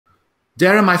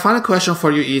Darren, my final question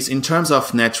for you is in terms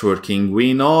of networking,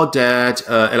 we know that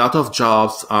a lot of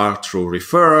jobs are through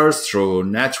referrals, through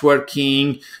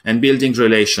networking and building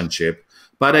relationship.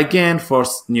 But again, for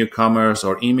newcomers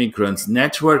or immigrants,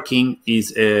 networking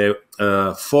is a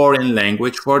foreign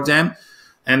language for them.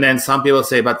 And then some people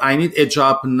say, but I need a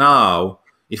job now.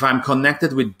 If I'm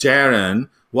connected with Darren,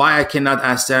 why I cannot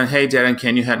ask Darren, hey, Darren,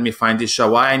 can you help me find this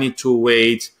job? Why I need to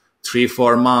wait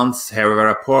 3-4 months, have a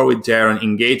rapport with Darren,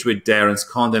 engage with Darren's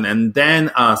content, and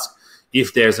then ask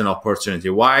if there's an opportunity.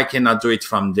 Why I cannot do it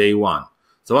from day one?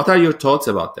 So what are your thoughts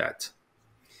about that?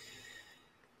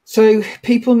 So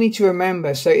people need to remember,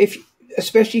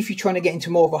 especially if you're trying to get into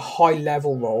more of a high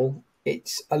level role,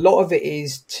 it's a lot of it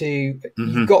is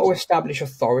you've got to establish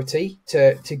authority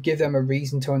to give them a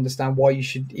reason to understand why you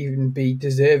should even be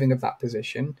deserving of that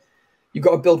position. You've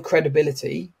got to build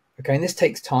credibility. Okay. And this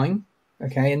takes time.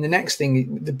 Okay. And the next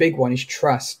thing, the big one, is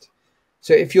trust.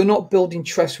 So if you're not building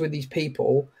trust with these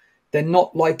people, they're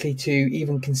not likely to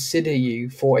even consider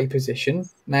you for a position.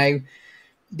 Now,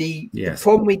 the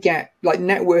problem we get, like,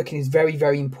 networking is very,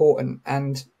 very important.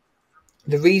 And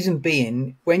the reason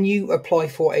being, when you apply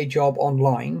for a job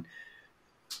online,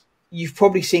 you've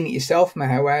probably seen it yourself,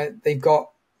 Mher, where they've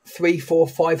got 300,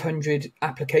 400, 500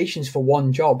 applications for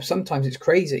one job. Sometimes it's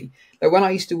crazy. Like when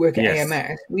I used to work at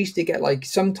AMS, we used to get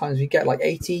sometimes we get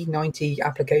 80, 90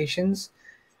 applications.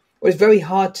 It was very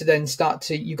hard to then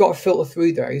you've got to filter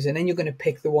through those, and then you're going to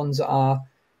pick the ones that are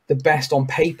the best on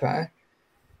paper.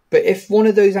 But if one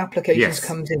of those applications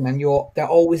comes in and they're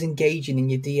always engaging in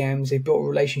your DMs, they've built a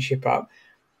relationship up,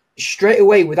 straight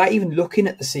away, without even looking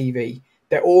at the CV,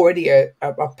 they're already a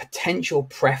potential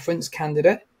preference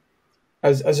candidate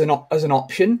as an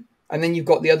option. And then you've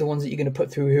got the other ones that you're going to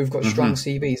put through who've got strong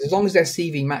CVs. As long as their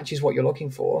CV matches what you're looking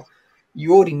for,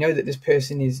 you already know that this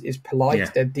person is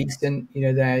polite, they're decent,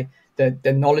 they're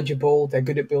knowledgeable, they're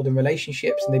good at building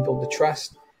relationships, and they build the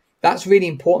trust. That's really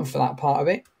important for that part of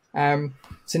it.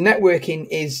 So networking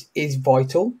is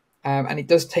vital, and it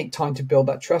does take time to build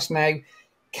that trust. Now,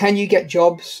 can you get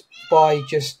jobs by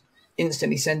just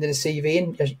instantly sending a CV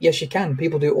in? Yes, you can.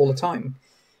 People do it all the time.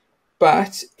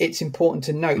 But it's important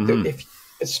to note that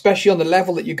especially on the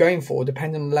level that you're going for,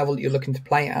 depending on the level that you're looking to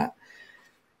play at,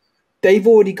 they've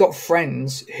already got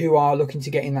friends who are looking to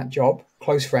get in that job,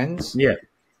 close friends. Yeah.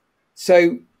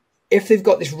 So if they've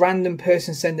got this random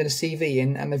person sending a CV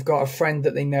in and they've got a friend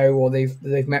that they know or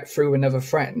they've met through another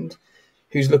friend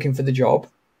who's looking for the job,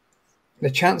 the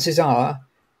chances are,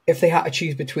 if they had to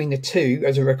choose between the two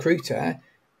as a recruiter,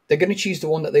 they're going to choose the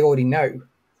one that they already know.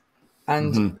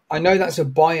 And I know that's a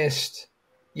biased,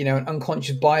 an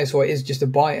unconscious bias, or it is just a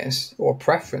bias or a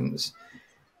preference.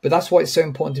 But that's why it's so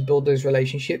important to build those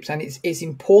relationships. And it's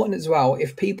important as well,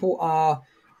 if people are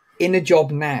in a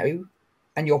job now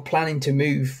and you're planning to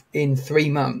move in 3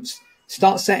 months,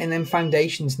 start setting them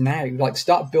foundations now. Like,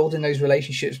 start building those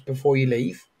relationships before you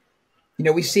leave.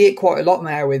 We see it quite a lot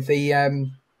now with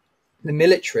the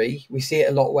military. We see it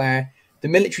a lot where the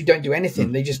military don't do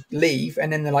anything. They just leave,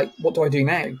 and then they're like, what do I do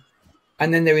now?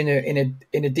 And then they're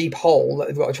in a deep hole that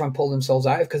they've got to try and pull themselves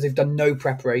out of because they've done no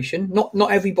preparation.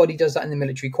 Not everybody does that in the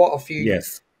military. Quite a few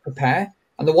prepare,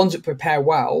 and the ones that prepare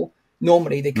well,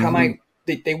 normally they come out,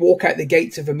 they walk out the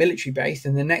gates of a military base,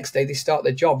 and the next day they start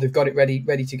their job. They've got it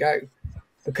ready to go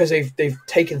because they've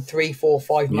taken 3, 4,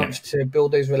 5 months to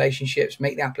build those relationships,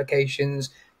 make the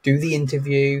applications, do the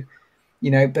interview.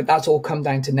 But that's all come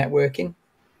down to networking.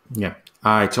 Yeah,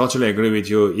 I totally agree with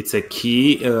you. It's a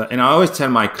key. And I always tell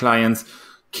my clients,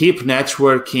 keep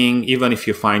networking. Even if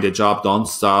you find a job, don't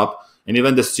stop. And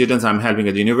even the students I'm helping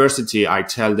at the university, I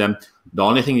tell them the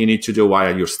only thing you need to do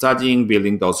while you're studying,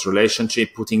 building those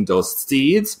relationships, putting those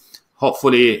seeds,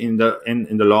 hopefully in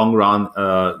the long run,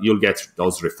 you'll get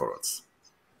those referrals.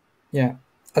 Yeah,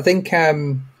 I think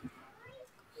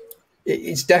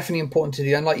it's definitely important to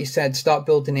do. And like you said, start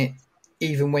building it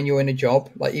even when you're in a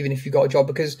job, like even if you've got a job,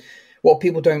 because what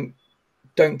people don't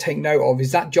take note of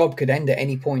is that job could end at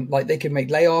any point. Like, they could make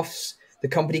layoffs, the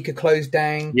company could close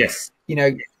down. Yes.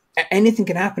 Anything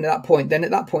can happen at that point. Then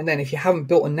if you haven't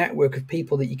built a network of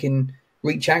people that you can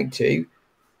reach out to,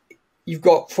 you've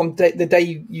got from the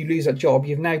day you lose that job,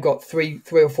 you've now got 3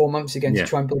 or 4 months again to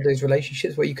try and build those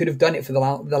relationships where you could have done it for the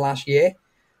last year.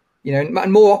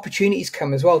 And more opportunities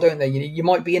come as well, don't they? You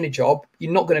might be in a job,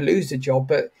 you're not going to lose the job,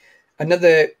 but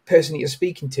another person that you're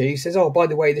speaking to says, oh, by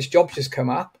the way, this job's just come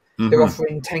up. They're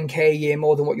offering 10K a year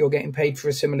more than what you're getting paid for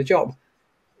a similar job.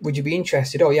 Would you be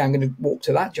interested? Oh, yeah, I'm going to walk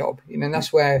to that job. And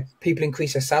that's where people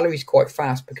increase their salaries quite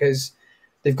fast because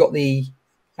they've got the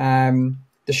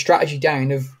strategy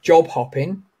down of job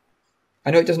hopping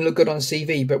I know it doesn't look good on a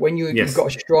CV, but when you've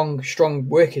got a strong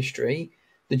work history,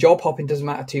 the job hopping doesn't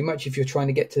matter too much. If you're trying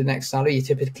to get to the next salary, you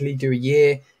typically do a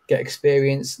year, get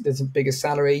experience, there's a bigger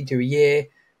salary, do a year,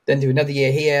 then do another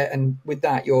year here. And with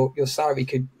that, your salary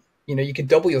could, you could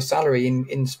double your salary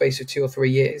in space of 2 or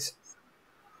 3 years.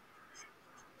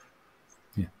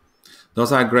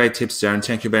 Those are great tips, Darren.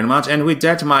 Thank you very much. And with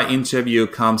that, my interview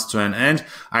comes to an end.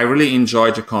 I really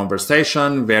enjoyed the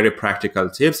conversation, very practical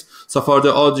tips. So for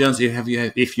the audience,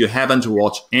 if you haven't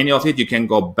watched any of it, you can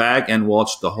go back and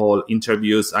watch the whole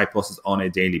interviews I post on a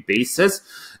daily basis.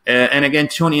 And again,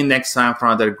 tune in next time for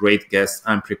another great guest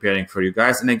I'm preparing for you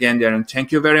guys. And again, Darren,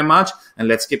 thank you very much. And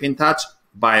let's keep in touch.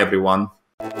 Bye, everyone.